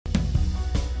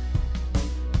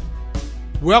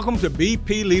Welcome to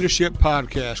BP Leadership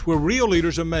Podcast, where real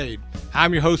leaders are made.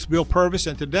 I'm your host, Bill Purvis,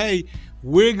 and today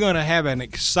we're going to have an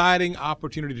exciting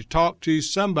opportunity to talk to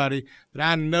somebody that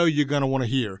I know you're going to want to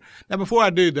hear. Now, before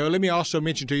I do, though, let me also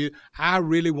mention to you, I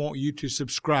really want you to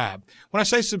subscribe. When I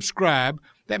say subscribe,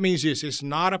 that means this. It's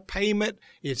not a payment.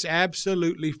 It's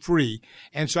absolutely free.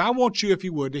 And so I want you, if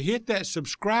you would, to hit that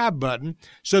subscribe button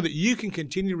so that you can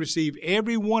continue to receive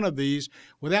every one of these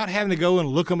without having to go and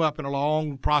look them up in a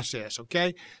long process,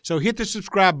 okay? So hit the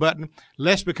subscribe button.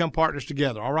 Let's become partners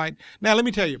together, all right? Now, let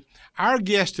me tell you, our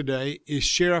guest today is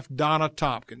Sheriff Donna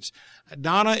Tompkins.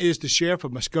 Donna is the sheriff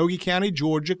of Muskogee County,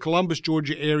 Georgia, Columbus,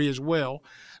 Georgia area as well.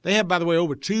 They have, by the way,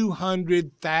 over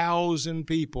 200,000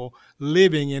 people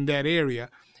living in that area.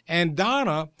 And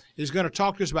Donna is going to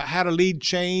talk to us about how to lead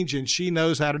change, and she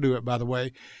knows how to do it, by the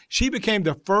way. She became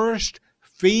the first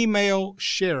female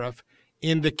sheriff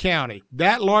in the county,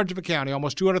 that large of a county,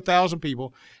 almost 200,000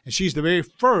 people, and she's the very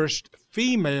first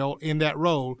female in that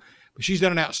role. But she's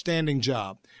done an outstanding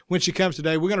job. When she comes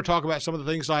today, we're going to talk about some of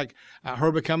the things like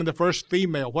her becoming the first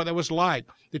female, what that was like,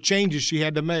 the changes she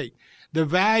had to make, the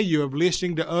value of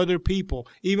listening to other people,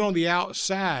 even on the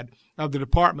outside of the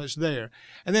departments there,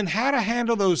 and then how to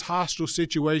handle those hostile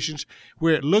situations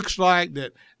where it looks like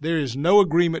that there is no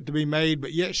agreement to be made,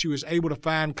 but yet she was able to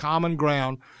find common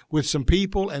ground with some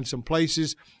people and some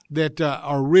places that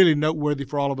are really noteworthy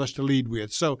for all of us to lead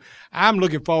with. So I'm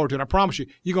looking forward to it. I promise you,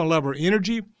 you're going to love her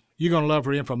energy. You're going to love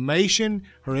her information,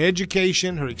 her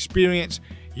education, her experience.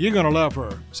 You're going to love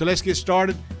her. So let's get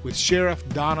started with Sheriff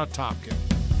Donna Tompkins.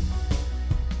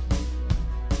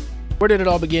 Where did it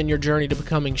all begin, your journey to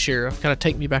becoming sheriff? Kind of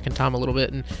take me back in time a little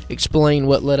bit and explain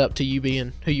what led up to you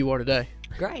being who you are today.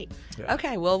 Great. Yeah.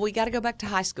 Okay, well, we got to go back to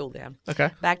high school then. Okay.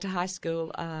 Back to high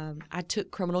school. I took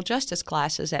criminal justice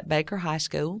classes at Baker High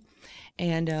School,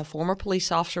 and a former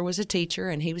police officer was a teacher,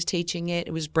 and he was teaching it.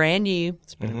 It was brand new.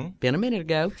 It's been a minute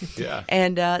ago. Yeah.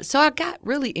 And so I got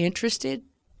really interested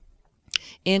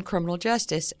in criminal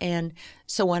justice. And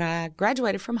so when I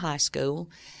graduated from high school,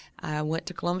 I went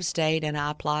to Columbus State and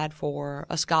I applied for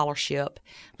a scholarship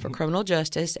for criminal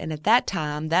justice. And at that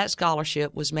time, that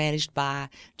scholarship was managed by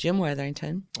Jim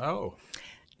Wetherington,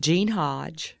 Gene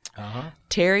Hodge,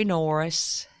 Terry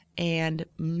Norris, and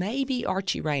maybe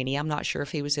Archie Rainey. I'm not sure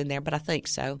if he was in there, but I think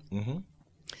so.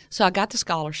 So I got the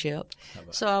scholarship.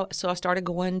 So I started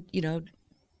going,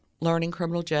 learning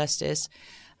criminal justice,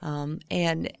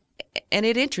 and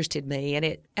it interested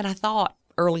me, and I thought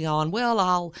early on, well,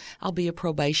 I'll be a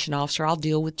probation officer. I'll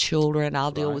deal with children.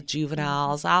 I'll deal with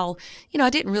juveniles. I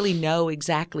didn't really know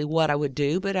exactly what I would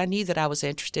do, but I knew that I was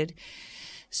interested.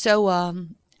 So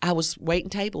I was waiting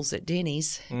tables at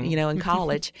Denny's, in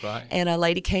college, and a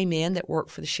lady came in that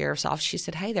worked for the sheriff's office. She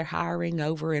said, hey, they're hiring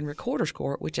over in Recorder's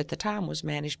Court, which at the time was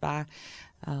managed by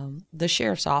the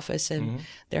sheriff's office, and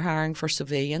they're hiring for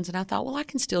civilians. And I thought, well, I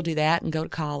can still do that and go to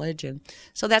college. And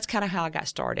so that's kind of how I got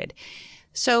started.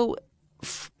 So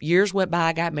years went by,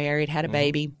 I got married, had a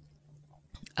baby.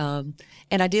 And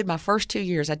I did my first 2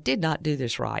 years. I did not do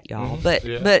this right, y'all, but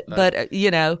we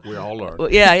all learn.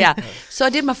 Well, yeah. So I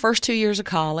did my first 2 years of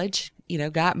college,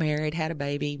 got married, had a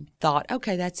baby, thought,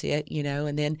 okay, that's it,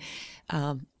 and then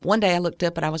one day I looked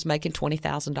up and I was making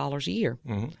 $20,000 a year,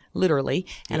 literally,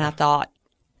 and I thought,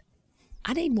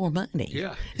 I need more money.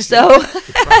 Yeah. So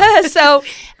I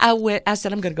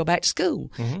said, I'm going to go back to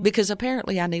school because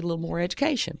apparently I need a little more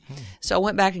education. So I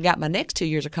went back and got my next 2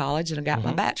 years of college, and I got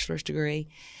my bachelor's degree.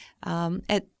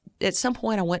 At some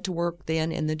point I went to work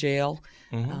then in the jail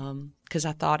because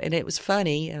I thought, and it was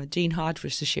funny, Gene Hodge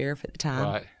was the sheriff at the time.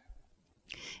 Right.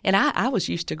 And I was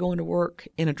used to going to work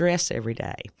in a dress every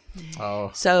day.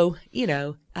 Oh. So,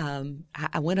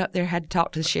 I went up there, had to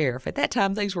talk to the sheriff. At that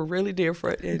time, things were really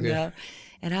different. And,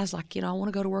 and I was like, I want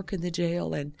to go to work in the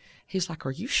jail. And he's like,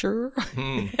 are you sure?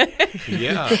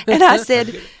 Yeah. And I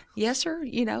said, yes, sir,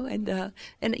 and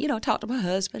I talked to my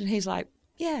husband, and he's like,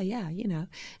 yeah.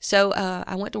 So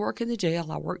I went to work in the jail.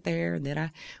 I worked there, and then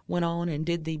I went on and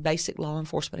did the basic law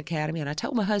enforcement academy. And I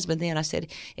told my husband then, I said,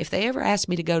 if they ever ask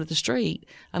me to go to the street,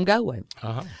 I'm going.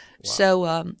 Wow.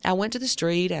 So I went to the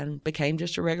street and became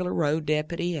just a regular road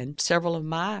deputy. And several of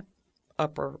my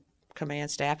upper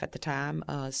command staff at the time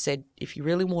said, if you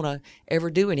really want to ever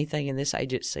do anything in this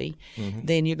agency,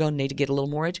 then you're going to need to get a little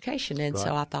more education. And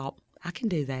so I thought, I can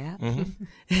do that.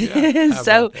 Yeah, how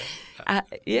So, about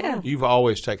that? yeah. You've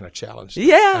always taken a challenge.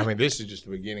 Yeah. I mean, this is just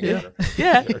the beginning of her.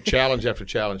 Yeah. You know, challenge after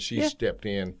challenge. She stepped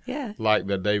in Yeah. like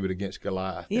the David against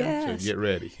Goliath. Yes. So get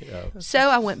ready. So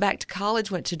I went back to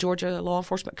college, went to Georgia Law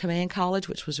Enforcement Command College,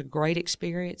 which was a great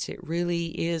experience. It really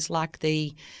is like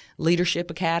the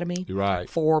leadership academy You're right.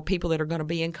 for people that are going to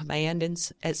be in command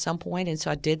at some point. And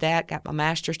so I did that, got my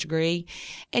master's degree.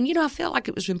 And, I felt like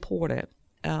it was important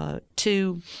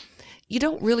you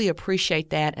don't really appreciate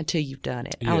that until you've done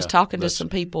it. I was talking to some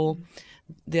people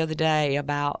the other day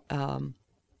about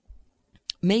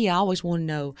me. I always want to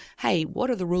know, hey, what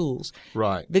are the rules?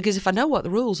 Right. Because if I know what the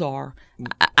rules are,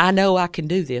 I know I can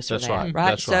do this or That's that. right.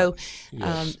 That's So, right.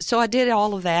 Yes. so I did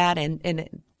all of that, and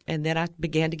then I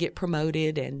began to get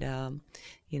promoted, and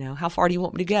how far do you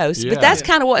want me to go? So, Yeah. but that's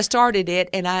kind of what started it,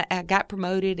 and I got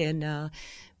promoted and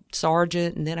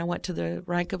sergeant, and then I went to the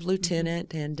rank of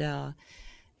lieutenant,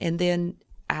 and then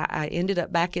I ended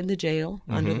up back in the jail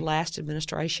under the last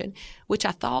administration, which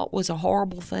I thought was a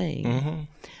horrible thing.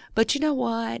 But you know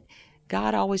what?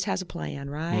 God always has a plan,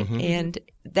 right? And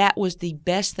that was the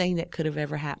best thing that could have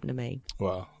ever happened to me.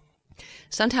 Wow.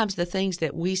 Sometimes the things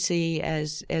that we see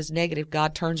as negative,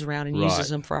 God turns around and uses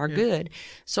them for our good.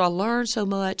 So I learned so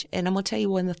much, and I'm going to tell you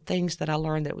one of the things that I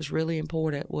learned that was really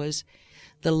important was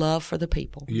the love for the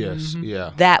people. Yes.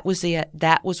 Yeah. That was it.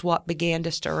 That was what began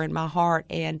to stir in my heart,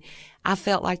 and I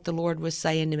felt like the Lord was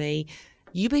saying to me,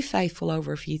 you be faithful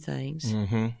over a few things,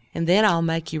 and then I'll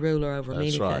make you ruler over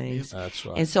many things. That's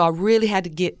right. And so I really had to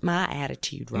get my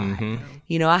attitude right.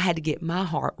 I had to get my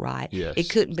heart right. Yes. It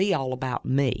couldn't be all about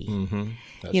me.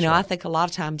 That's I right. think a lot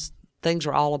of times things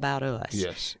are all about us.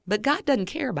 Yes. But God doesn't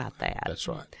care about that. That's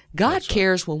right. God That's right.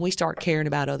 cares when we start caring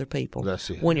about other people. That's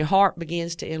it. When your heart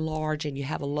begins to enlarge and you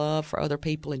have a love for other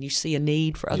people and you see a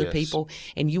need for other Yes. people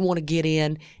and you want to get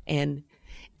in. And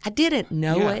I didn't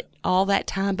know it all that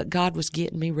time, but God was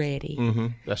getting me ready.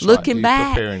 That's Looking right. back,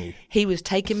 He's preparing you. He was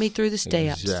taking me through the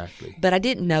steps. Exactly. But I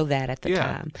didn't know that at the Yeah.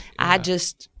 time. I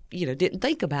just, didn't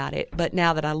think about it. But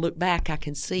now that I look back, I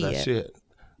can see That's it.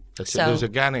 That's So- it. There's a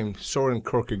guy named Soren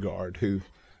Kierkegaard who,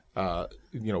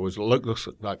 looks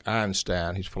like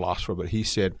Einstein. He's a philosopher, but he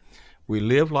said, "We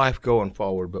live life going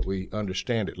forward, but we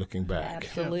understand it looking back."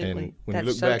 Absolutely. And when That's you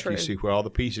look so back, true. you see where all the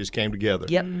pieces came together.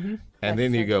 Yep. And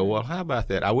then you go, well, how about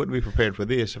that? I wouldn't be prepared for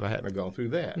this if I hadn't gone through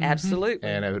that. Absolutely.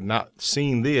 And I had not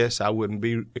seen this, I wouldn't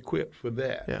be equipped for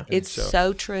that. Yeah. And It's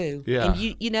so true. Yeah.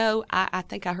 And I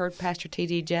think I heard Pastor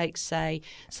T.D. Jakes say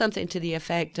something to the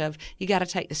effect of, you got to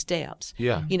take the steps.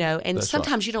 Yeah. And That's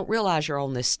sometimes you don't realize you're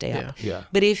on this step. Yeah.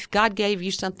 But if God gave you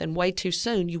something way too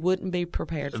soon, you wouldn't be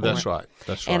prepared for it. That's right.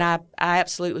 That's right. And I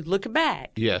absolutely, looking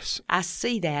back, Yes. I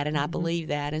see that and I believe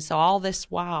that. And so all this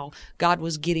while, God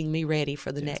was getting me ready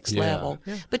for the next Yeah. level.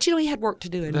 But He had work to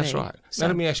do in That's me. right. So, Now,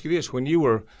 let me ask you this. When you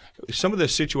were, some of the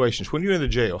situations, when you were in the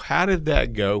jail, how did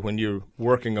that go when you're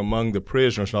working among the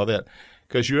prisoners and all that?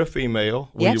 Because you're a female.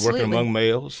 Were you Absolutely. working among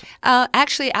males?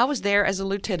 actually, I was there as a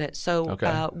lieutenant. So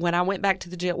Okay. when I went back to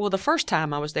the jail, the first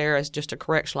time I was there as just a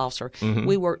correctional officer,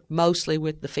 we worked mostly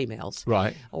with the females.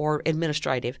 Right. Or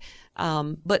administrative.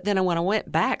 But then when I went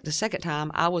back the second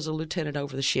time, I was a lieutenant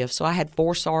over the shift. So I had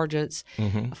 4 sergeants,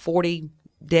 40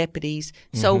 deputies.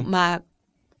 So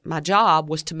my job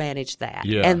was to manage that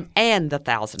Yeah. and the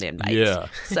 1,000 inmates. Yeah.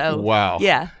 So Wow.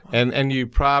 Yeah. And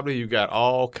you've got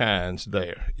all kinds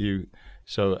there.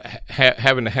 So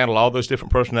having to handle all those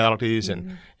different personalities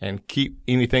and keep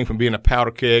anything from being a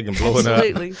powder keg and blowing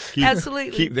Absolutely. up.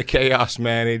 Absolutely. Keep the chaos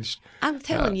managed. I'm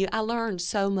telling you, I learned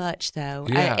so much, though.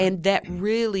 Yeah. And that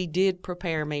really did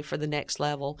prepare me for the next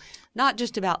level. Not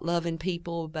just about loving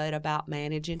people, but about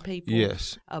managing people.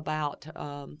 Yes. About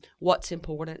what's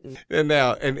important. And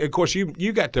of course,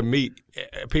 you got to meet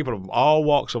people of all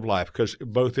walks of life, because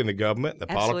both in the government,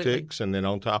 the Absolutely. politics, and then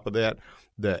on top of that,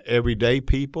 the everyday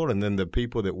people, and then the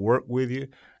people that work with you,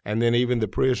 and then even the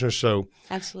prisoners. So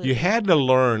Absolutely. you had to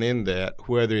learn in that,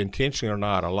 whether intentionally or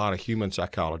not, a lot of human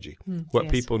psychology, what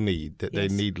yes. people need, that they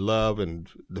Yes. need love and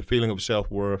the feeling of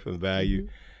self-worth and value.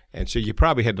 And so you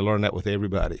probably had to learn that with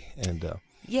everybody. And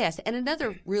Yes, and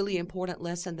another really important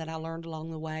lesson that I learned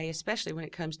along the way, especially when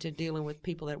it comes to dealing with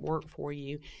people that work for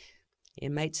you,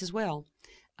 inmates as well,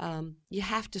 you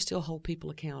have to still hold people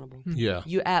accountable. yeah.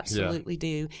 You absolutely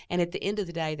do. And at the end of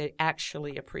the day, they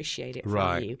actually appreciate it from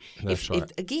Right. you. That's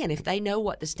right. If they know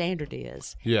what the standard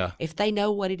is, Yeah. if they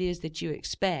know what it is that you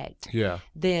expect, Yeah.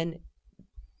 then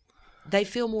they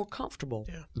feel more comfortable.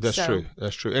 Yeah. That's So- true.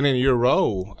 That's true. And in your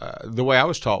role, the way I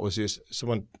was taught was this: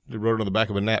 someone wrote it on the back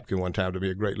of a napkin one time to be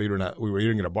a great leader, and we were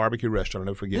eating at a barbecue restaurant. I'll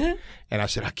never forget. And I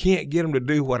said, I can't get them to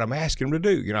do what I'm asking them to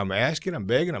do. You know, I'm asking, I'm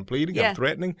begging, I'm pleading, Yeah. I'm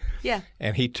threatening. Yeah.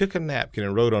 And he took a napkin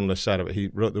and wrote on the side of it. He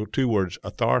wrote the two words: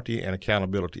 authority and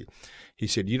accountability. He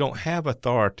said, you don't have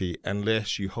authority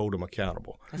unless you hold them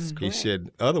accountable. That's He correct. said,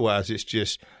 otherwise it's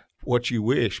just what you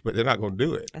wish, but they're not going to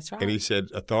do it. That's right. And he said,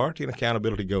 authority and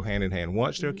accountability go hand in hand.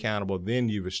 Once they're accountable, then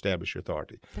you've established your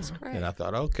authority. That's correct. And I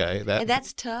thought, okay, And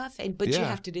that's tough, but you Yeah.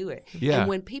 have to do it. Yeah. And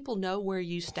when people know where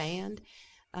you stand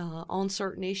on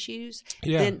certain issues,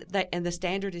 Yeah. then and the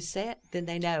standard is set, then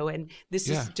they know. And this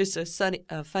Yeah. is just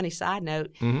a funny side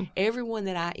note. Mhm. Everyone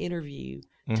that I interview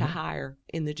to hire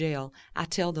in the jail, I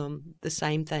tell them the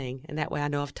same thing, and that way I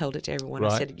know I've told it to everyone. I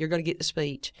Right. said, "You're going to get the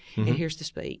speech, and here's the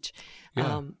speech."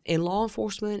 Yeah. In law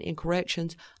enforcement, in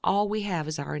corrections, all we have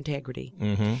is our integrity,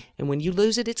 Mm-hmm. and when you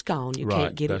lose it, it's gone. You Right.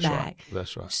 can't get That's it right. back.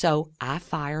 That's right. So I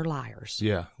fire liars.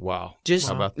 Yeah. Wow. Just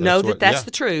How about know what- that's yeah,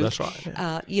 the truth. That's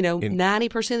right.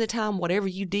 90% of the time, whatever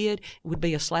you did would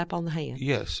be a slap on the hand.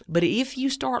 Yes. But if you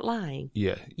start lying,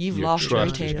 Yeah. you've your lost your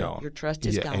trust is integrity. gone. Your trust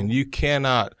is yeah. gone. And you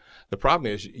cannot. The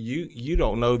problem is you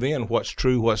don't know then what's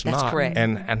true, what's That's not, correct.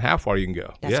 and how far you can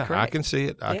go. That's yeah, I correct. can see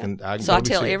it. I Yeah. can. So I totally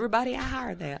tell see it. everybody I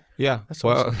hire that. Yeah.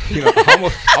 Well,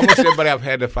 almost everybody I've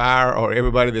had to fire, or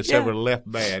everybody that's Yeah. ever left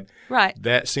bad, Right.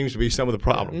 that seems to be some of the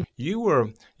problem. You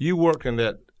worked in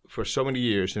that for so many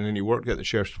years, and then you worked at the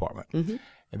sheriff's department, and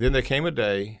then there came a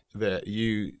day that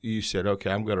you said,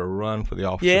 "Okay, I'm going to run for the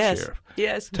office Yes. of sheriff."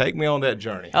 Yes. Take me on that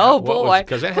journey. Oh, What was- boy.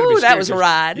 'cause that, had to Ooh, be that scary was a 'cause-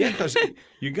 ride. Yeah, because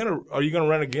are you gonna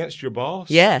run against your boss?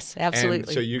 Yes, And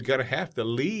absolutely. so you're gonna have to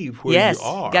leave where yes. you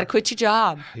are. Got to quit your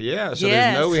job. Yeah. So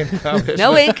Yes. there's no income. There's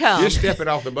No income. You're stepping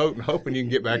off the boat and hoping you can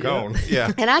get back on.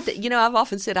 Yeah. And I've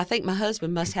often said, I think my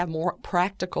husband must have more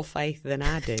practical faith than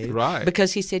I do. Right.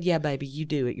 Because he said, yeah, baby, you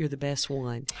do it. You're the best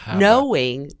one. How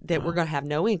Knowing that we're going to have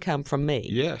no income from me.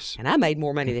 Yes. And I made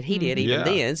more money than he did even Yeah.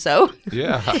 then. So,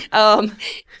 Yeah.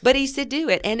 but he said, do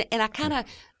it. And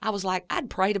I was like, I'd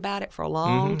prayed about it for a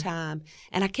long time.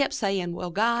 And I kept saying, well,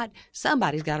 God,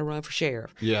 somebody's got to run for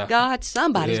sheriff. Yeah. God,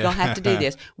 somebody's Yeah. going to have to do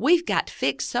this. We've got to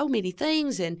fix so many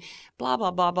things and blah,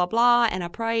 blah, blah, blah, blah. And I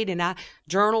prayed and I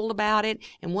journaled about it.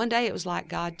 And one day it was like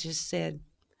God just said,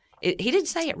 he didn't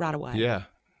say it right away. Yeah.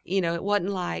 It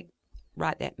wasn't like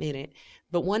right that minute.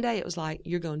 But one day it was like,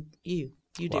 you do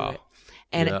Wow. it.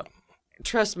 And Yeah.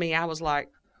 trust me, I was like,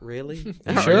 really?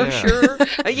 Sure. Yeah. Sure.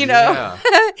 Yeah.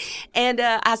 And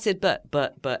I said, but.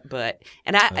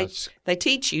 And That's- they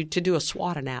teach you to do a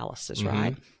SWOT analysis,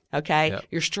 right? Okay. Yep.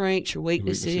 Your strengths, your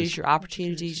weaknesses, Weaknesses. your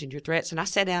opportunities, and your threats. And I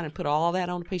sat down and put all that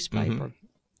on a piece of paper.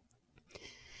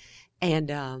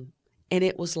 And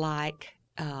it was like,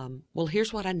 well,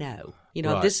 here's what I know.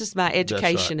 Right. This is my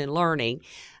education right. and learning.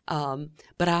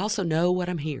 But I also know what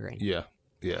I'm hearing. Yeah.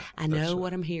 Yeah. I know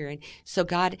what I'm hearing. So,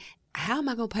 God, how am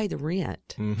I going to pay the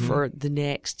rent for the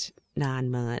next 9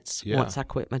 months Yeah. once I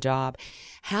quit my job?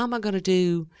 How am I going to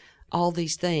do all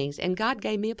these things? And God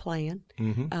gave me a plan.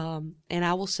 And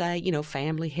I will say,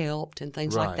 family helped and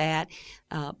things Right. like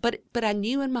that. But I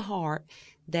knew in my heart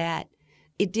that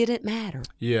it didn't matter.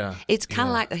 Yeah. It's kind of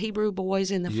Yeah. like the Hebrew boys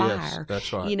in the Yes, fire.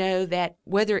 that's right. That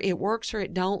whether it works or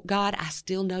it don't, God, I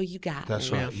still know you got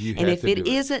That's me. right. You And have if to it do it.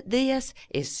 isn't this,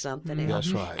 it's something else.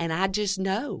 That's right. And I just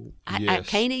know. I Yes.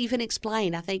 can't even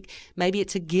explain. I think maybe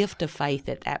it's a gift of faith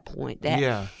at that point. That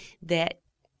Yeah.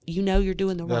 you're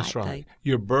doing the That's right right. thing.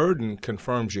 Your burden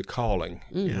confirms your calling.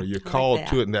 You're like called that.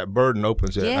 to it, and that burden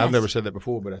opens it. Yes. I've never said that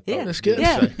before, but I thought Yeah, That's good.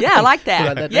 Yeah, yeah, I like that.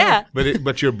 Write that yeah,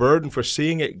 But your burden for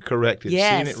seeing it corrected,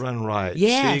 Yes. seeing it run right,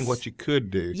 Yes. seeing what you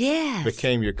could do, yes.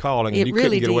 became your calling, and It you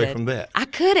really couldn't get away did. from that. I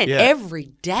couldn't. Yeah. Every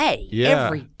day. Yeah.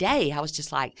 Every day. I was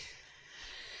just like,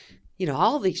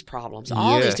 all these problems,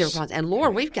 all these Yes. different problems. And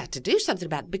Lord, we've got to do something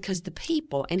about it because the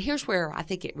people, and here's where I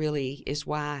think it really is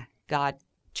why God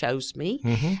chose me.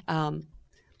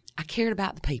 I cared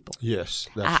about the people. Yes,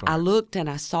 that's I right. looked and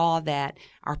I saw that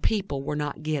our people were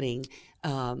not getting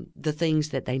the things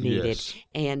that they needed, Yes.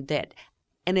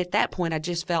 and at that point, I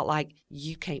just felt like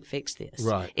you can't fix this.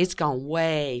 Right. It's gone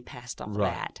way past all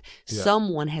Right. that. Yeah.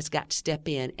 Someone has got to step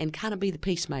in and kind of be the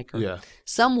peacemaker. Yeah.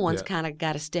 Someone's Yeah. kind of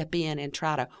got to step in and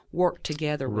try to work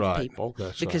together with Right. people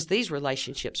That's because right. these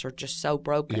relationships are just so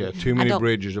broken. Yeah, too I many don't-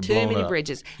 bridges are Too blown many up.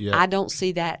 bridges. Yeah. I don't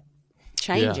see that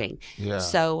changing. Yeah.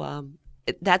 So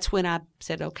that's when I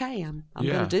said, okay, I'm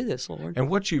Yeah. going to do this, Lord. And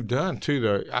what you've done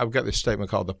too, I've got this statement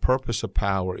called the purpose of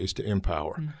power is to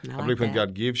empower. I like believe when that.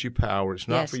 God gives you power, it's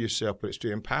not Yes. for yourself, but it's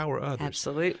to empower others.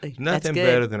 Absolutely. There's nothing That's good.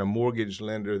 better than a mortgage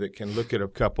lender that can look at a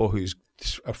couple who's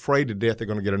afraid to death they're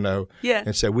going to get a no, Yeah.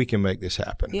 and say, we can make this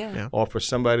happen. Yeah. Or for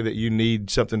somebody that you need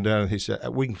something done, he said,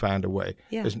 we can find a way.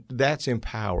 Yeah. That's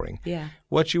empowering. Yeah.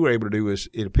 What you were able to do is,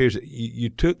 it appears that you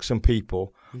took some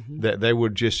people that they were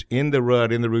just in the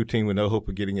rut, in the routine with no hope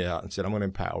of getting out, and said, I'm going to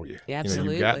empower you. Yeah, You've got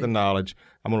absolutely. the knowledge.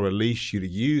 I'm going to release you to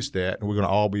use that, and we're going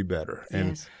to all be better.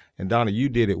 Yes. And Donna, you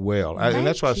did it well. And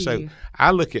that's why I say, you.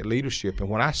 I look at leadership, and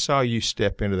when I saw you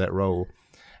step into that role,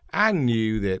 I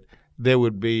knew that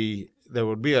there'd be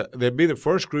the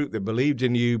first group that believed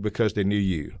in you because they knew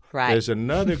you. Right. There's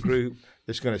another group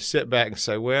that's going to sit back and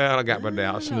say, well, I got my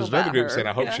doubts. And there's another about group her. saying,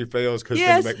 I hope Yeah. she fails because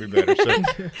Yes. it'll make me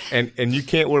better. So, and you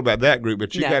can't worry about that group,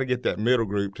 but you No. got to get that middle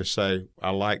group to say,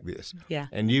 I like this. Yeah.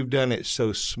 And you've done it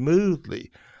so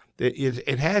smoothly.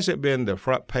 It hasn't been the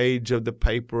front page of the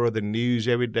paper or the news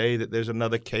every day that there's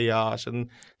another chaos and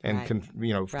Right.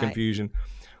 confusion.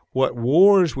 What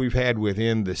wars we've had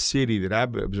within the city that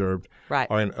I've observed Right.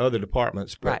 are in other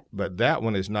departments, Right. but that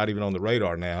one is not even on the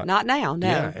radar now. Not now, no.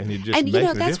 Yeah, and it just and you makes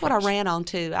know a that's what I difference. ran on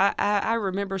too. I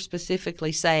remember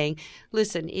specifically saying,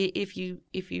 "Listen, if you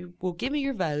will give me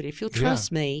your vote, if you'll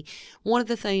trust me, one of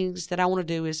the things that I want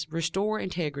to do is restore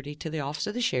integrity to the office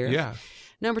of the sheriff. Yeah.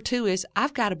 Number two is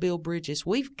I've got to build bridges.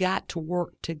 We've got to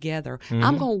work together. Mm-hmm.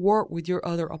 I'm going to work with your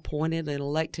other appointed and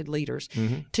elected leaders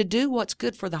to do what's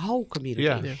good for the whole community.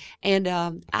 Mm-hmm. Yeah.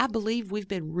 And I believe we've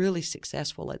been really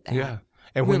successful at that. Yeah.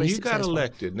 And when Really you got successful.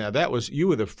 elected, now you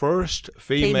were the first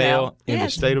female in the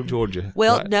Yes. state of Georgia.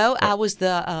 Well, right? no, I was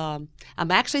I'm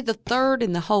actually the third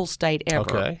in the whole state ever.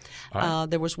 Okay. All right.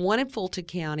 There was one in Fulton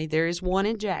County. There is one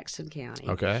in Jackson County.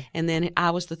 Okay. And then I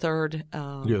was the third.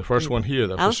 You're the first one here,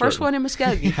 though. I'm the for first certain. one in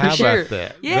Muskogee. How for sure. about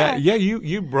that? Yeah.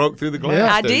 You broke through the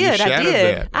glass. I there. You did, I shattered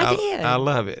did, that. I did. I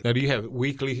love it. Now, do you have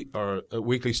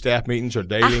weekly staff meetings or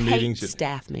daily I meetings? hate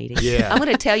staff meetings. Yeah. I'm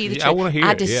going to tell you the Yeah, truth. I want to hear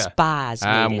I it. Yeah. despise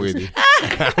I'm meetings. with you.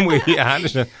 I'm with you. I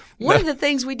understand. One of the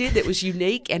things we did that was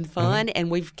unique and fun, and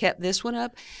we've kept this one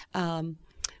up,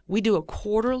 we do a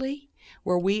quarterly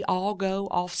where we all go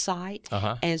off site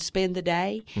and spend the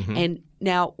day. And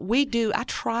now I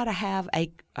try to have a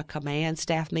command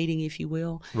staff meeting, if you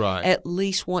will, Right. at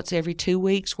least once every 2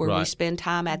 weeks where we Right. spend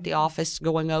time at the office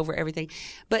going over everything.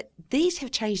 But these have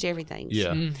changed everything.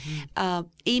 Yeah.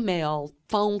 Email,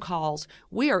 phone calls,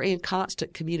 we are in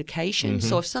constant communication.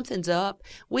 So if something's up,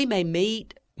 we may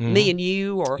meet, me and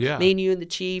you, or Yeah. me and you and the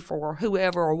chief, or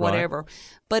whoever, or whatever.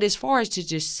 But as far as to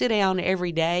just sit down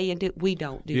every day and we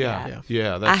don't do that.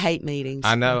 Yeah. I hate meetings.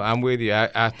 I know. I'm with you.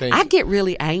 I think. I get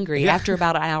really angry after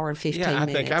about an hour and 15 yeah, I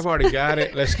minutes. think I've already got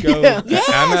it. Let's go. Yes.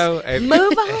 I know. And-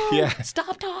 Move on. Yeah.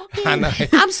 Stop talking. I know.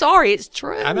 I'm sorry. It's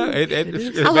true. I know.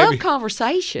 It's I love maybe-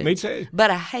 conversations. Me too. But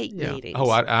I hate meetings.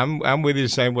 Oh, I'm with you the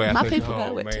same way. I My think, people oh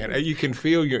know it, man, too. you can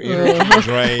feel your energy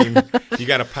drain. You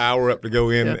got to power up to go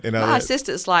in. And all My that.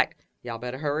 assistant's like, y'all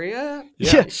better hurry up.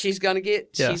 Yeah. She's gonna get.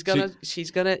 Yeah.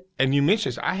 She's gonna. And you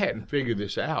mentioned this, I hadn't figured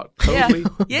this out Yeah. totally.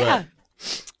 Yeah.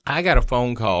 But I got a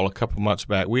phone call a couple months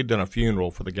back. We'd done a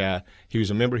funeral for the guy. He was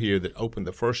a member here that opened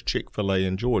the first Chick-fil-A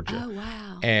in Georgia. Oh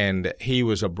wow. And he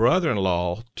was a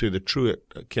brother-in-law to the Truett,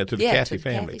 to the Cathy the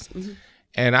family. Cathys. Mhm.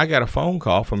 And I got a phone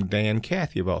call from Dan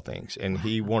Cathy, of all things. And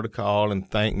he wanted to call and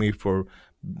thank me for,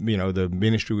 the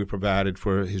ministry we provided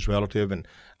for his relative and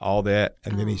all that.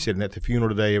 And then he said, and at the funeral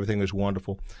today, everything was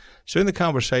wonderful. So in the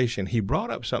conversation, he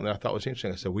brought up something I thought was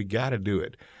interesting. I said, we got to do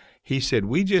it. He said,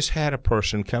 we just had a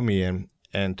person come in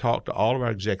and talk to all of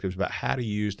our executives about how to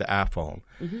use the iPhone.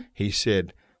 He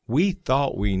said, we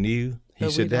thought we knew. He But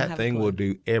we said, don't that have a thing clue." will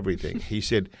do everything. He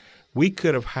said, we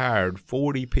could have hired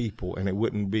 40 people and it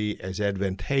wouldn't be as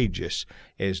advantageous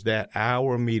as that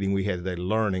hour meeting we had today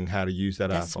learning how to use that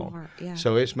That's iPhone. smart, yeah.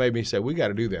 So it's made me say, we got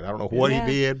to do that. I don't know what Yeah.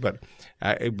 he did, but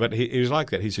he was like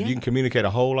that. He said, you can communicate a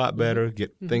whole lot better,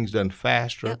 get things done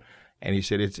faster. Yep. And he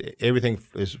said, everything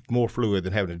is more fluid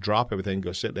than having to drop everything,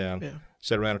 go sit down,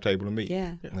 sit around a table and meet.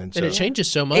 Yeah. And And it changes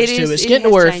so much It too. is- It's it getting to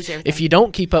has where changed if everything. you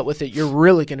don't keep up with it, you're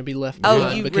really going to be left Oh,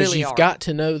 behind you because really you've are. got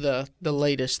to know the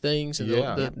latest things and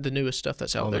Yeah. the newest stuff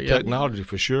that's out on there. the Yeah. technology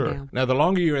for sure. Yeah. Now, the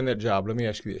longer you're in that job, let me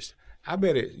ask you this. I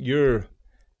bet your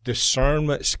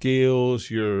discernment skills,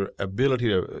 your ability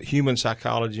to human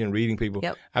psychology and reading people,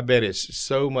 Yep. I bet it's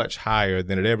so much higher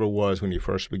than it ever was when you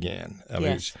first began. I mean,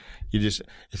 Yes.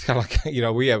 it's kind of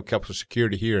like, we have a couple of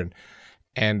security here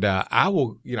and I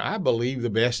will, I believe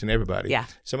the best in everybody. Yeah,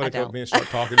 Somebody I come up don't. to me and start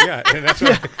talking. Yeah. And that's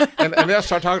right. And they'll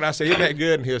start talking. I say, isn't that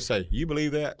good? And he'll say, you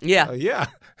believe that? Yeah. Yeah.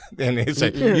 And he'll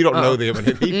say, you don't know them. And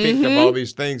he picked up all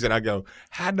these things and I go,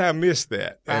 how did I miss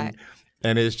that? Right.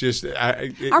 And it's just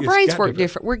Our brains work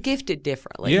different. We're gifted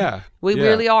differently. Yeah, we yeah.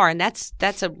 really are, and that's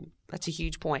a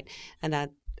huge point. And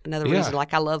another Yeah. reason.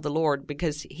 Like I love the Lord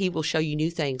because He will show you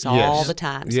new things all the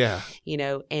times. Yeah. You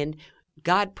know, and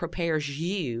God prepares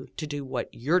you to do what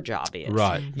your job is,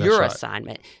 Right. That's your right.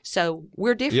 assignment. So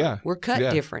we're different. Yeah. We're cut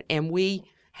Yeah. different, and we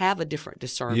have a different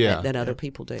discernment Yeah. than other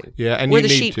people do. Yeah, and we're you the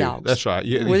need sheepdogs. to. That's right.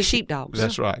 Yeah, We're the sheepdogs.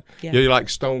 That's right. Yeah. You're like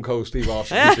Stone Cold Steve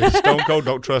Austin. He says, Stone Cold,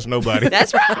 don't trust nobody.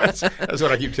 That's right. That's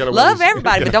what I keep telling. Love women.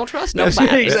 everybody, but don't trust That's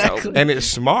nobody. it. Exactly. And it's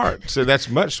smart. So that's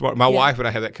much smart. My wife and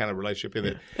I have that kind of relationship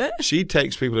in that she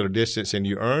takes people at a distance, and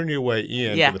you earn your way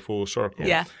in Yeah. to the full circle.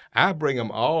 Yeah. I bring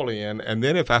them all in, and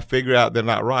then if I figure out they're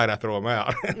not right, I throw them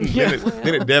out.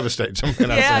 then it devastates them.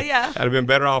 And I Yeah, say, yeah. I'd have been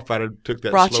better off if I'd have took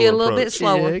that Brought slower you a little bit approach.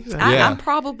 slower. Yeah, exactly. Yeah. I'm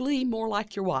probably more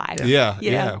like your wife.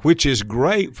 Yeah, which is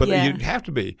great for Yeah. you'd have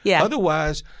to be. Yeah.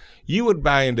 Otherwise, you would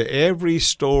buy into every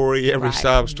story, every Right.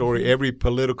 sob story, every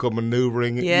political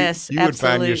maneuvering. Yes, you would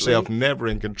find absolutely. yourself never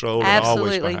in control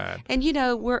Absolutely. and always behind.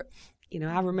 And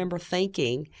I remember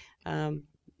thinking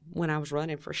when I was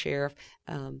running for sheriff,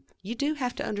 you do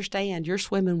have to understand you're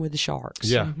swimming with the sharks.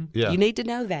 Yeah, yeah, You need to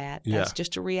know that. Yeah. That's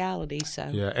just a reality. So.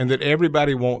 yeah, and that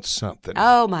everybody wants something.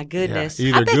 Oh my Yeah, goodness!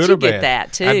 either I bet good you or get bad.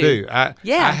 that too. I do.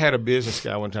 Yeah. I had a business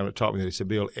guy one time that taught me that. He said,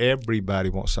 "Bill, everybody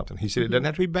wants something." He said, "It doesn't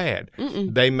have to be bad.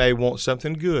 They may want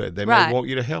something good. They Right. may want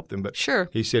you to help them, but Sure.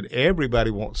 He said,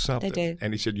 "Everybody wants something." do.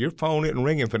 And he said, "Your phone isn't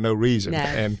ringing for no reason."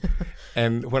 No.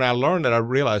 And when I learned that, I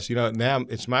realized, now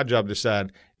it's my job to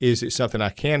decide: is it something I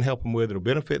can help them with that'll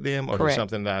benefit them, or is Correct. it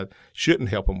something that I shouldn't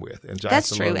help them with? And so I have That's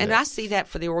to true. learn And that. I see that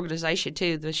for the organization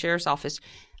too, the sheriff's office.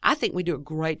 I think we do a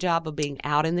great job of being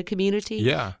out in the community,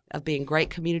 Yeah. of being great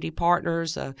community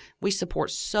partners. We support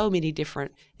so many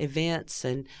different events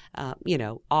and,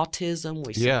 autism.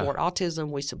 We Yeah. support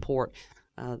autism. We support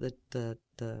the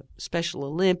Special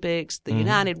Olympics, the Mm-hmm.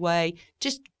 United Way,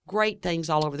 just great things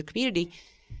all over the community.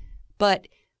 But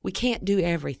we can't do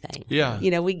everything. Yeah.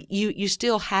 You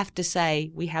still have to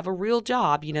say we have a real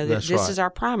job. That That's this right. is our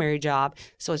primary job.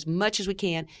 So as much as we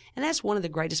can, and that's one of the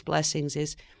greatest blessings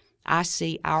is I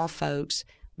see our folks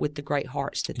with the great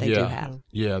hearts that they do have.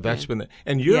 Yeah, that's been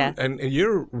and you're Yeah. and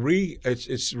you're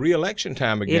it's re-election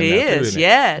time again. It now, too, is, isn't it?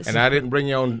 yes. And I didn't bring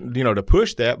you on, to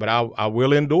push that, but I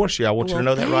will endorse you. I want you to Well,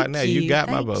 know that right thank now. You you, got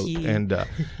my thank vote. you. And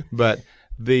but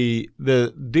the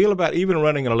deal about even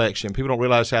running an election, people don't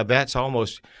realize how that's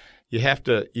almost you got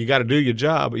to do your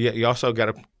job, but yet you also got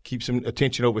to keep some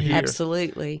attention over here.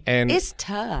 Absolutely. And it's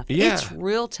tough. Yeah. It's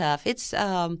real tough. It's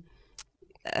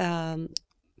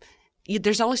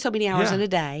there's only so many hours Yeah. in a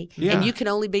day, Yeah. and you can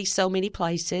only be so many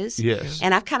places. Yes.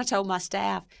 And I've kind of told my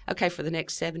staff, okay, for the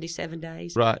next 77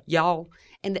 days, Right. y'all,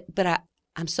 but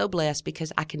I'm so blessed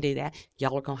because I can do that.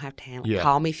 Y'all are going to have to handle it. Yeah.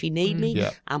 Call me if you need me. Yeah.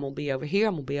 I'm going to be over here.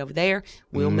 I'm going to be over there.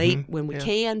 We'll meet when we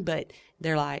can, but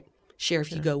they're like,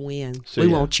 Sheriff, you go win. So, we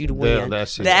yeah. want you to There, win.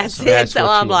 that's it. That's it. That's So what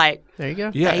I'm you want. like, There you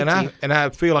go. Yeah, Thank and I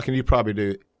feel like, and you probably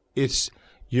do,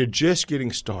 you're just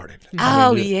getting started.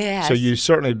 Oh, yes. So you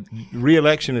certainly,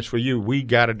 re-election is for you. We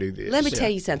got to do this. let me tell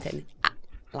you something.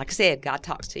 Like I said, God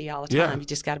talks to you all the time. Yeah. You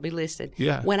just got to be listening.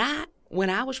 Yeah. When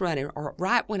I was running, or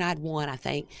right when I'd won, I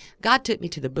think, God took me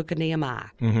to the book of Nehemiah.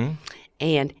 Mm-hmm.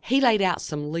 And he laid out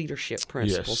some leadership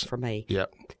principles Yes. for me.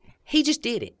 Yep. He just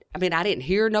did it. I mean, I didn't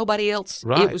hear nobody else.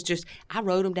 Right. It was just, I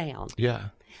wrote them down. Yeah.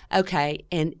 Okay.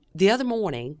 And the other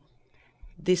morning,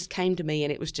 this came to me,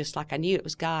 and it was just like I knew it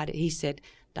was God. He said,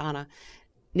 Donna,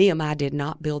 Nehemiah did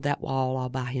not build that wall all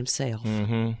by himself.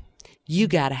 Mm-hmm. You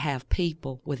got to have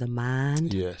people with a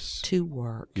mind Yes. to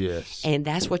work. Yes. And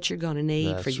that's what you're going to need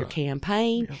That's for your right.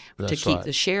 campaign, to That's keep right.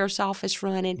 the sheriff's office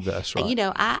running. That's And,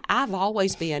 right. I've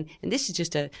always been, and this is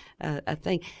just a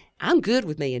thing, I'm good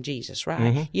with me and Jesus, right?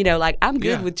 Mm-hmm. I'm good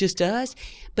Yeah. with just us.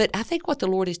 But I think what the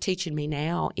Lord is teaching me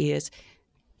now is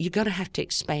you're going to have to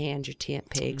expand your tent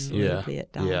pegs a little Yeah.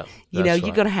 bit, Don. Yeah. You're That's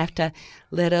going right. to have to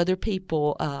let other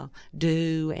people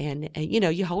do, and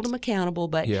you hold them accountable.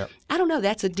 But Yeah. I don't know,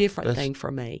 that's a different thing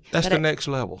for me. That's But the next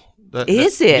level.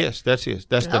 Is it? Yes, that's it.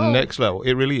 That's the Oh. next level.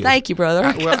 It really is. Thank you, brother,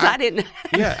 well, because I didn't.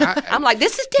 Yeah, I'm like,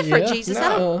 this is different, Yeah. Jesus.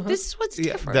 No. This is what's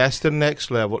Yeah, different. that's the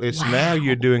next level. It's now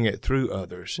you're doing it through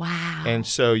others. Wow. And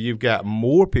so you've got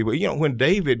more people. When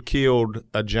David killed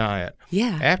a giant,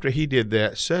 Yeah. after he did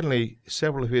that, suddenly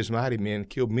several of his mighty men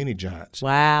killed many giants.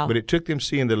 Wow. But it took them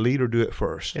seeing the leader do it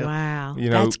first. Wow. You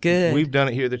know, That's good. We've done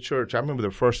it here at the church. I remember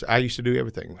I used to do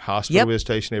everything: hospital Yep.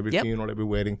 visitation, every Yep. funeral, every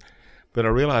wedding. But I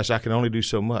realized I can only do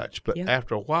so much. But Yep.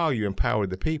 after a while, you empower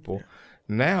the people.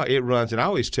 Now it runs, and I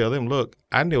always tell them, look,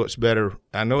 I know it's better.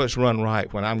 I know it's run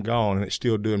right when I'm gone, and it's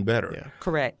still doing better.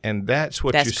 Correct. And that's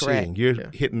what That's you're correct. seeing. You're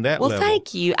hitting that Well, level.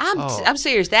 thank you. Oh. I'm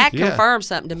serious. That Yeah. confirms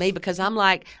something to me because I'm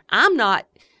like, I'm not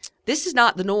this is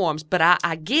not the norms, but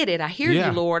I get it. I hear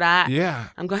you, Lord. I'm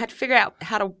going to have to figure out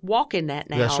how to walk in that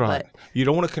now. That's right. But you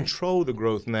don't want to control the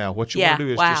growth now. What you want to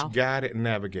do is just guide it and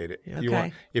navigate it.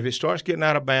 Okay. If it starts getting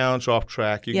out of bounds or off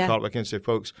track, you can call it back and say,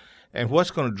 folks, and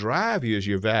what's going to drive you is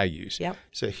your values. Yep.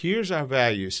 So here's our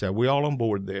values. So we're all on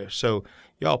board there. So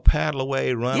y'all paddle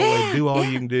away, run away, do all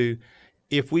you can do.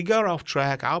 If we got off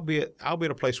track, I'll be at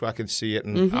a place where I can see it,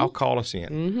 and I'll call us in.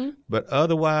 Mm-hmm. But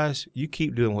otherwise, you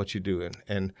keep doing what you're doing,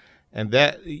 and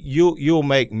that you'll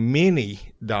make many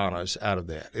Donnas out of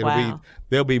that.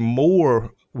 There'll be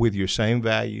more with your same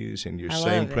values and your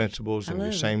same principles and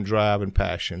your same drive and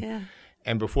passion. Yeah.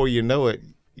 And before you know it,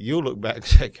 you'll look back and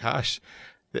say, "Gosh,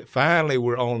 that finally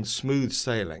we're on smooth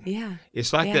sailing." Yeah.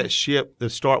 It's like that ship to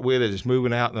start with is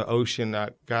moving out in the ocean.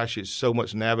 Gosh, it's so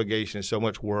much navigation and so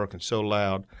much work and so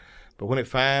loud. But when it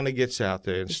finally gets out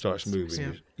there and starts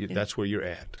moving, that's where you're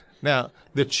at. Now,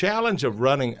 the challenge of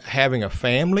having a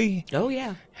family,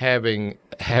 having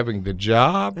the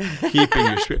job, keeping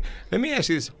your spirit. Let me ask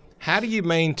you this. How do you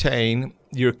maintain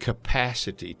your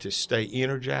capacity to stay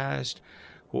energized?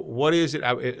 What is it?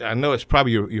 I know it's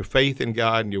probably your faith in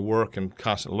God and your work and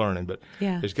constant learning, but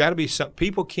there's got to be some.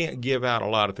 People can't give out a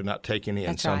lot if they're not taking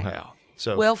in somehow. Right.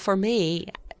 So, well, for me,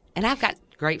 and I've got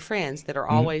great friends that are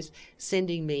always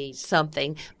sending me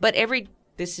something, but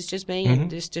this is just me and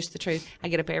just the truth. I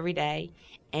get up every day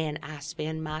and I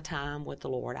spend my time with the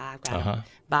Lord. I've got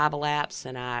Bible apps,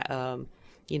 and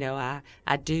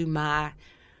I do my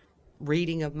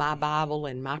reading of my Bible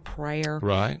and my prayer.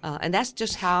 Right. And that's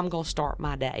just how I'm going to start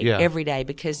my day every day,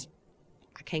 because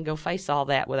I can't go face all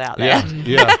that without that.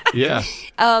 Yeah.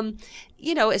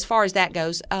 As far as that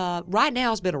goes, right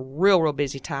now has been a real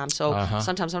busy time. So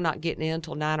sometimes I'm not getting in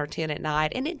until 9 or 10 at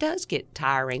night, and it does get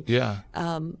tiring. Yeah.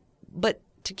 But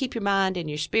to keep your mind and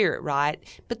your spirit right,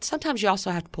 but sometimes you also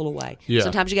have to pull away. Yeah.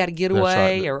 Sometimes you got to get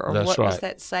away, or what's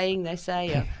that saying they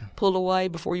say? Pull away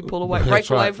before you pull away, break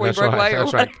away before you break away.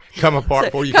 That's right. Come apart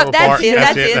before you come apart.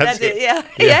 That's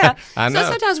it. Yeah. I know.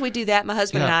 So sometimes we do that. My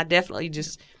husband and I definitely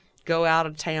just go out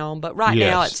of town. But right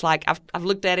now it's like I've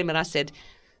looked at him and I said,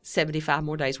 75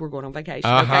 more days, we're going on vacation.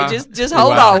 Okay, just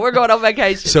hold on, we're going on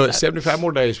vacation. So it's 75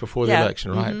 more days before the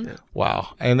election, right? Mm-hmm. Wow.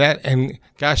 And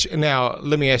gosh, now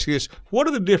let me ask you this: what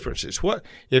are the differences? What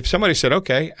if somebody said,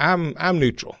 "Okay, I'm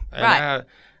neutral, and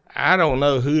I don't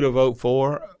know who to vote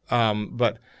for,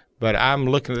 but I'm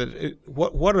looking at it.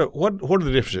 What are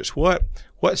the differences?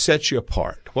 What sets you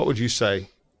apart? What would you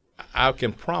say? I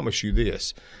can promise you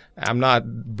this: I'm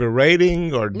not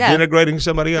berating or denigrating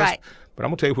somebody else. Right. But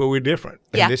I'm going to tell you where we're different,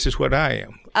 and this is what I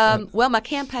am. Well, my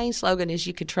campaign slogan is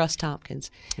 "You Could Trust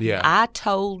Tompkins." Yeah. I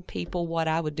told people what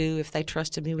I would do if they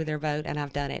trusted me with their vote, and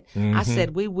I've done it. Mm-hmm. I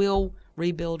said we will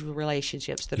rebuild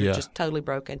relationships that are just totally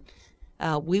broken.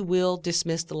 We will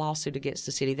dismiss the lawsuit against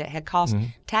the city that had cost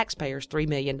taxpayers $3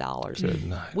 million. Good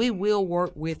night. We will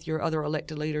work with your other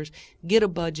elected leaders, get a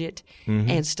budget,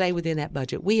 and stay within that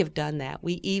budget. We have done that.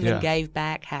 We even gave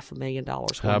back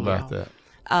 $500,000. How about that?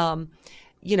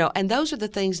 And those are the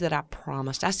things that I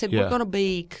promised. I said, we're going to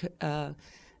be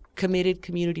committed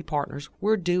community partners.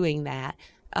 We're doing that.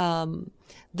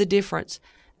 The difference,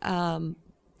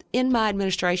 in my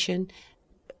administration,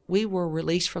 we were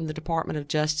released from the Department of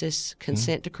Justice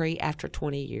consent decree after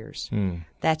 20 years.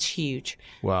 That's huge.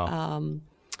 Wow.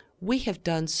 We have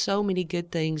done so many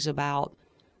good things about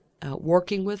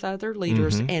working with other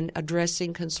leaders and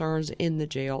addressing concerns in the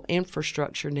jail,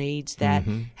 infrastructure needs that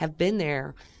have been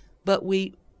there. But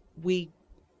we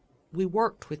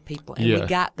worked with people and we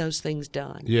got those things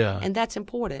done. Yeah. And that's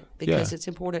important because it's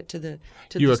important to the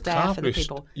staff and the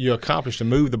people. You accomplished to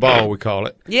move the ball, we call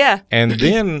it. Yeah. And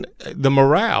then the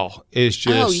morale is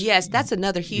just. Oh, yes. That's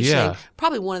another huge thing.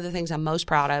 Probably one of the things I'm most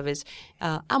proud of is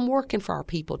I'm working for our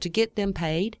people to get them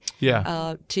paid.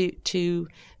 Yeah.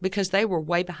 Because they were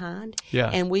way behind.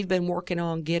 Yeah. And we've been working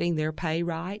on getting their pay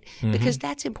right because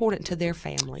that's important to their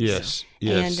families. Yes.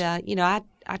 And,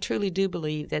 I truly do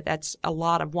believe that that's a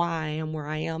lot of why I am where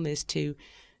I am is to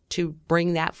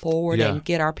bring that forward and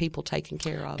get our people taken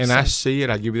care of. And I see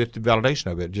it. I give you the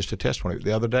validation of it, just a testimony.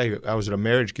 The other day, I was at a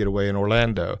marriage getaway in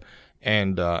Orlando,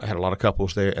 and I had a lot of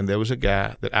couples there, and there was a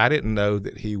guy that I didn't know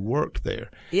that he worked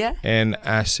there. Yeah. And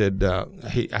I said, I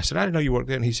didn't know you worked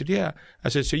there. And he said, yeah. I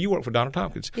said, so you work for Donna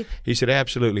Tompkins? He said,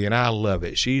 absolutely, and I love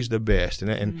it. She's the best.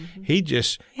 And he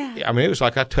just, I mean, it was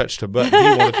like I touched a button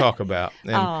he wanted to talk about.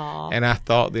 And I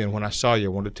thought then when I saw you,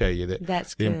 I wanted to tell you that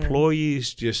that's the good.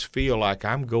 Employees just feel like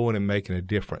I'm going and making a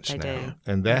difference they now. Do.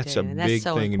 And that's a big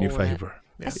so thing important. in your favor.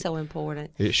 That's so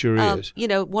important. It sure is.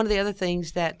 One of the other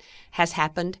things that has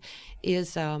happened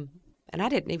is, and I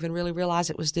didn't even really realize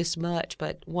it was this much,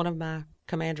 but one of my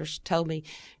commanders told me,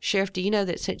 Sheriff, do you know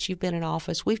that since you've been in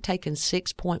office, we've taken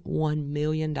 $6.1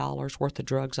 million worth of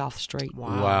drugs off the street?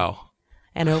 Wow.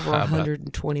 And over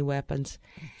 120 weapons.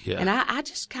 Yeah. And I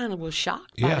just kind of was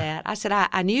shocked by Yeah. that. I said,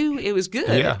 I knew it was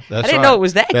good. Yeah, that's I didn't right. know it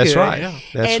was that That's good. right. Yeah.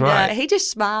 That's and right. He just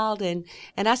smiled, and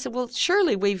I said, well,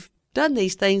 surely we've done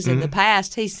these things in the Mm-hmm.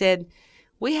 past. He said,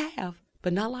 we have,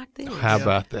 but not like this. How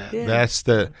about that? Yeah. That's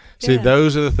Yeah.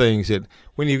 those are the things that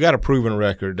when you've got a proven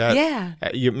record, that Yeah.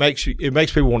 it makes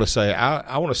people want to say,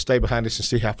 I want to stay behind this and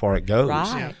see how far it goes.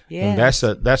 Right. Yeah. And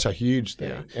that's a huge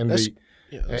thing. And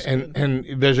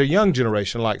and there's a young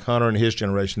generation like Hunter and his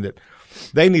generation that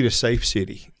they need a safe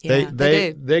city. Yeah,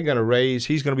 they do. They're going to raise.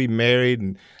 He's going to be married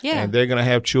and they're going to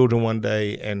have children one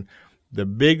day. And the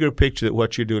bigger picture that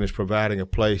what you're doing is providing a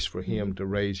place for him to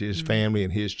raise his family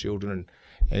and his children.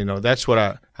 And that's what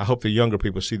I hope the younger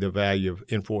people see the value of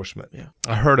enforcement. Yeah.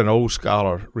 I heard an old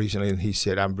scholar recently, and he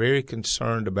said, I'm very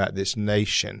concerned about this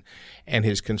nation. And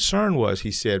his concern was,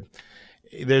 he said,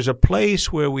 there's a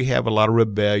place where we have a lot of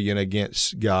rebellion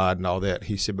against God and all that.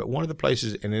 He said, but one of the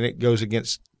places, and then it goes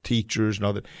against teachers and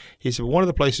all that. He said, one of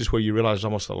the places where you realize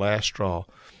almost the last straw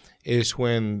is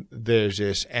when there's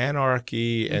this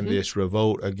anarchy and this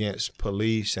revolt against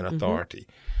police and authority.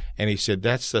 And he said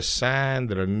that's the sign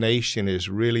that a nation is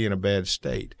really in a bad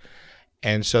state.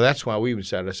 And so that's why we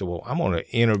decided, I said, well, I'm going to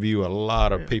interview a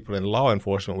lot of people in law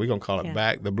enforcement. We're going to call it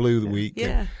Back the Blue Week.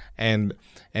 Yeah. And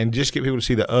just get people to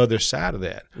see the other side of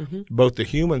that, both the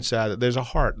human side, that there's a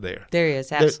heart there. There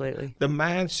is, absolutely. The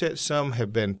mindset some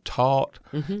have been taught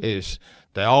is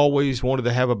they always wanted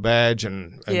to have a badge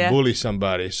and bully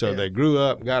somebody. So they grew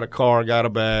up, got a car, got a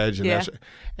badge. And,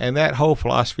 and that whole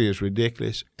philosophy is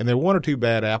ridiculous. And there are one or two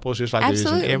bad apples, just like there is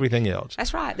in everything else.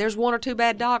 That's right. There's one or two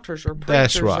bad doctors or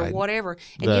preachers or whatever.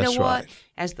 And you know what?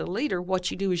 As the leader,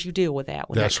 what you do is you deal with that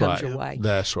when that comes your way.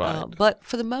 That's right. But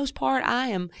for the most part, I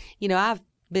am, I've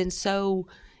been so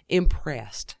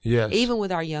impressed. Yes. Even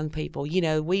with our young people.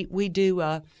 We do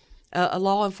a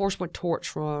law enforcement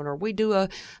torch run, or we do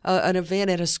an event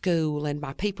at a school, and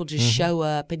my people just show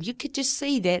up, and you could just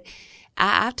see that.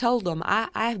 I told them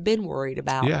I've been worried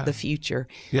about the future,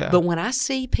 but when I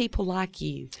see people like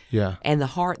you and the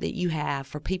heart that you have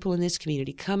for people in this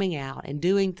community coming out and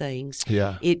doing things,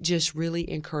 it just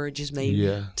really encourages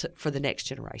me for the next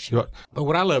generation. But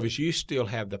what I love is you still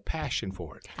have the passion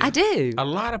for it. I do. A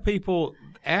lot of people,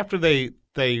 after they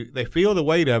feel the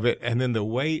weight of it, and then the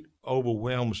weight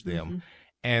overwhelms them.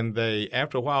 And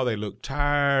after a while, they look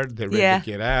tired. They're ready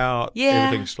to get out.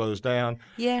 Everything slows down.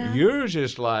 Yours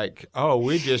is like,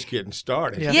 we're just getting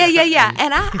started. Yeah.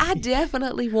 And I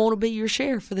definitely want to be your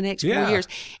sheriff for the next 4 years.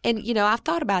 And, I've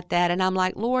thought about that, and I'm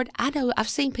like, Lord, I know I've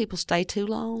seen people stay too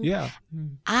long. Yeah.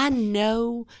 I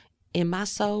know in my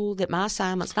soul that my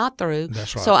assignment's not through.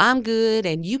 That's right. So I'm good,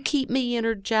 and you keep me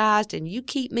energized, and you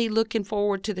keep me looking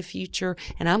forward to the future,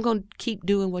 and I'm going to keep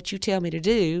doing what you tell me to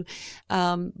do.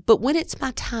 But when it's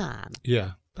my time,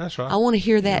 that's right. I want to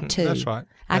hear that too. That's right.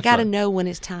 I got to know when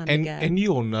it's time to go. And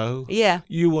you'll know. Yeah.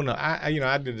 You will know.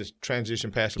 I did this transition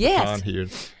past the baton here,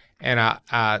 and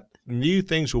I knew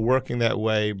things were working that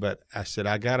way, but I said,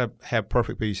 I got to have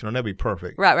perfect peace, and I'll never be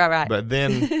perfect. Right. But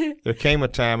then there came a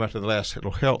time after the last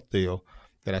little health deal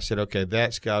that I said, okay,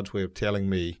 that's God's way of telling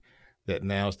me that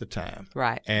now's the time.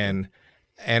 Right. And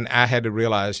I had to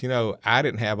realize, I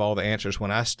didn't have all the answers when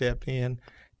I stepped in,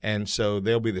 and so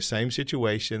they'll be the same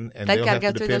situation. And they've got to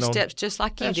go through those steps just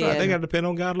like you did. That's right. They got to depend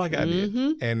on God like I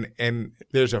did. And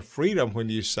there's a freedom when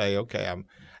you say, okay,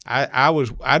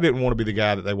 I didn't want to be the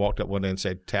guy that they walked up one day and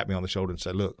said, tap me on the shoulder and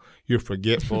say, look, you're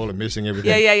forgetful and missing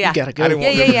everything. Yeah. You got to go. I didn't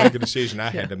want them to make a decision I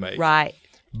had to make. Right.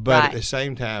 But at the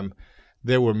same time,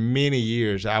 there were many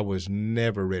years I was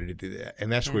never ready to do that.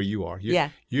 And that's where you are.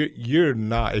 You're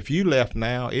not. If you left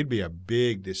now, it'd be a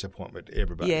big disappointment to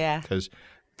everybody. Yeah.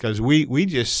 Because we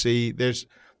just see there's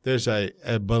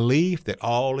a belief that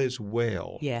all is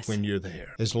well when you're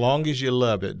there. As long as you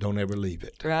love it, don't ever leave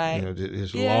it. Right.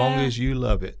 As long as you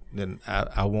love it, then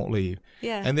I won't leave.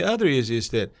 Yeah. And the other is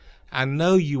that I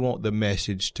know you want the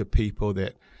message to people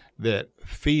that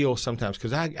feel sometimes,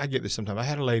 because I get this sometimes. I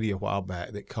had a lady a while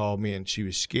back that called me, and she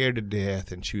was scared to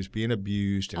death, and she was being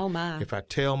abused. And oh, my. If I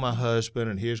tell my husband,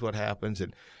 and here's what happens,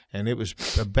 and it was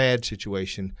a bad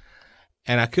situation.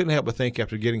 And I couldn't help but think,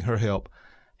 after getting her help,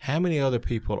 how many other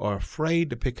people are afraid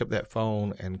to pick up that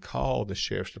phone and call the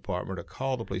sheriff's department or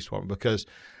call the police department, because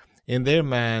in their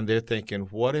mind, they're thinking,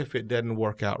 what if it doesn't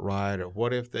work out right? Or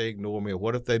what if they ignore me? Or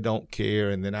what if they don't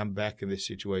care? And then I'm back in this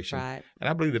situation. Right. And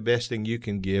I believe the best thing you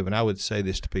can give, and I would say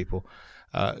this to people,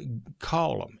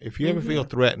 call them. If you ever feel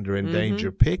threatened or in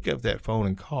danger, pick up that phone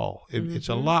and call. It's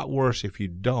a lot worse if you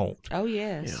don't. Oh,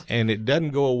 yes. And it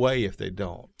doesn't go away if they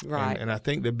don't. Right. And I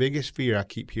think the biggest fear I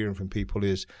keep hearing from people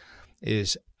is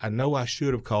I know I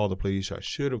should have called the police, or I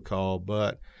should have called,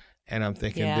 but, and I'm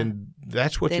thinking, then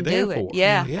that's what Then you're do there it. for.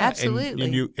 Yeah,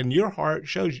 absolutely. And your heart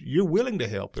shows you're willing to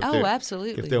help.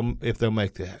 Absolutely. If they'll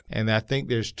make that. And I think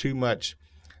there's too much.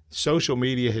 Social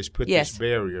media has put this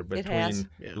barrier between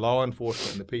law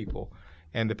enforcement and the people.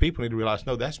 And the people need to realize,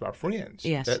 no, that's my friends.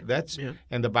 Yes.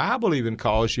 And the Bible even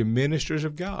calls you ministers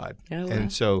of God. Oh, and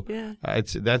so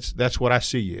that's what I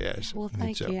see you as. Well,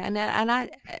 thank you. And I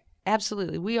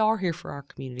absolutely, we are here for our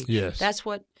community. Yes. That's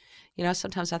what,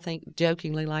 sometimes I think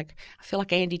jokingly, like, I feel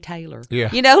like Andy Taylor. Yeah.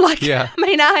 I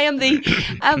mean,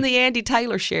 I'm the Andy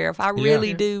Taylor sheriff. I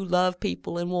really do love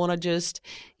people and want to just,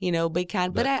 be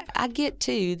kind. But I get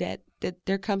too that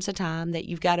there comes a time that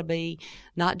you've got to be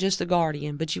not just the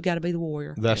guardian, but you've got to be the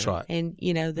warrior. That's right. And,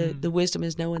 the wisdom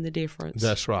is knowing the difference.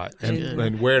 That's right.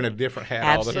 And wearing a different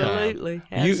hat all the time. Absolutely.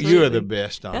 You are the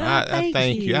best, Donna. I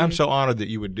thank you. you. I'm so honored that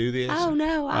you would do this. Oh,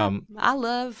 no. I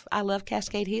love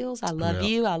Cascade Hills. I love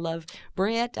you. I love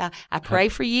Brent. I pray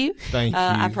for you. Thank you.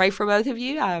 I pray for both of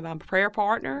you. I'm a prayer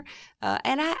partner.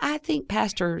 And I think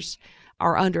pastors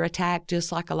are under attack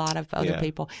just like a lot of other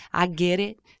people. I get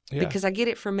it. Because I get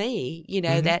it from me,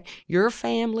 that your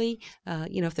family,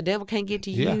 if the devil can't get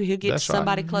to you, he'll get to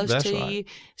somebody close to you.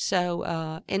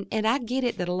 So, and I get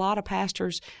it that a lot of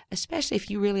pastors, especially if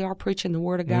you really are preaching the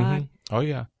Word of God, oh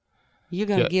yeah, you're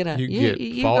gonna get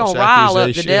you're false gonna rile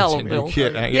up the accusations devil. you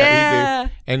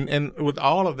do. And with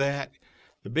all of that,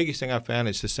 the biggest thing I found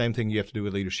is the same thing you have to do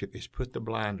with leadership is put the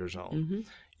blinders on.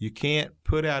 You can't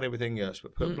put out everything else,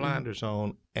 but put blinders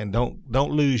on and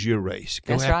don't lose your race.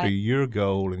 Go after your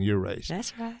goal and your race.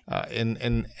 That's right.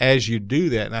 And as you do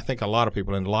that, and I think a lot of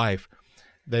people in life,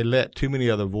 they let too many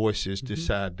other voices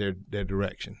decide their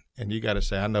direction. And you got to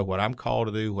say, I know what I'm called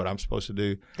to do, what I'm supposed to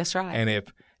do. That's right. And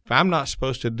if I'm not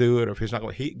supposed to do it, or if he's not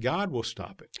going to, God will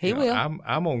stop it. He will.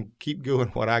 I'm going to keep doing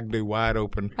what I can do wide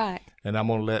open. Right. And I'm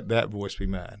going to let that voice be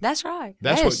mine. That's right.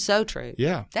 That is so true.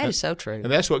 Yeah. That is so true.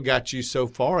 And that's what got you so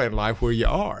far in life where you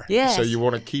are. Yes. So you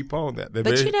want to keep on that. But,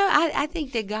 I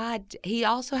think that God, He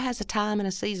also has a time and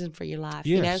a season for your life.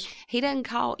 Yes. He doesn't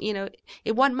call,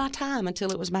 it wasn't my time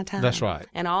until it was my time. That's right.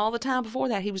 And all the time before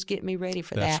that, He was getting me ready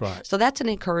for that's that. Right. So that's an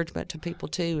encouragement to people,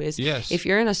 too, is yes. if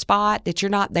you're in a spot that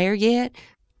you're not there yet,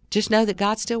 just know that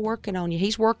God's still working on you.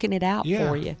 He's working it out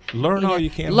for you. Learn all you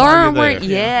can. Learn while you're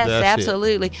there. yes,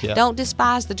 absolutely. Yeah. Don't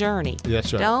despise the journey.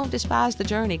 That's right. Don't despise the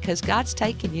journey because God's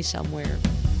taking you somewhere.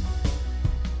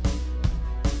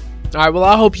 All right, well,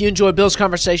 I hope you enjoyed Bill's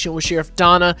conversation with Sheriff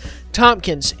Donna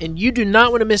Tompkins, and you do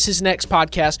not want to miss his next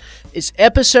podcast. It's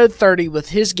episode 30 with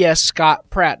his guest, Scott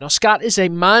Pratt. Now, Scott is a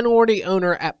minority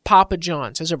owner at Papa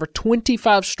John's, has over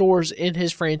 25 stores in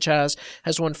his franchise,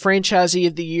 has won Franchisee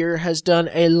of the Year, has done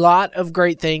a lot of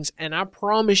great things, and I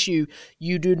promise you,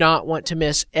 you do not want to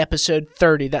miss episode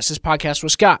 30. That's his podcast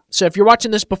with Scott. So if you're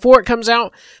watching this before it comes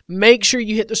out, make sure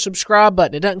you hit the subscribe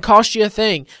button. It doesn't cost you a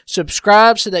thing.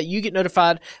 Subscribe so that you get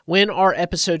notified when our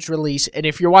episodes release. And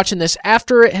if you're watching this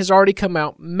after it has already come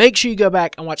out, make sure you go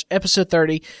back and watch episode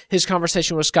 30, his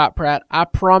conversation with Scott Pratt. I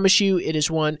promise you it is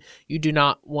one you do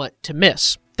not want to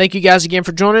miss. Thank you guys again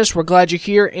for joining us. We're glad you're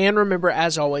here. And remember,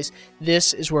 as always,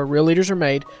 this is where real leaders are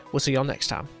made. We'll see y'all next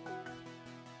time.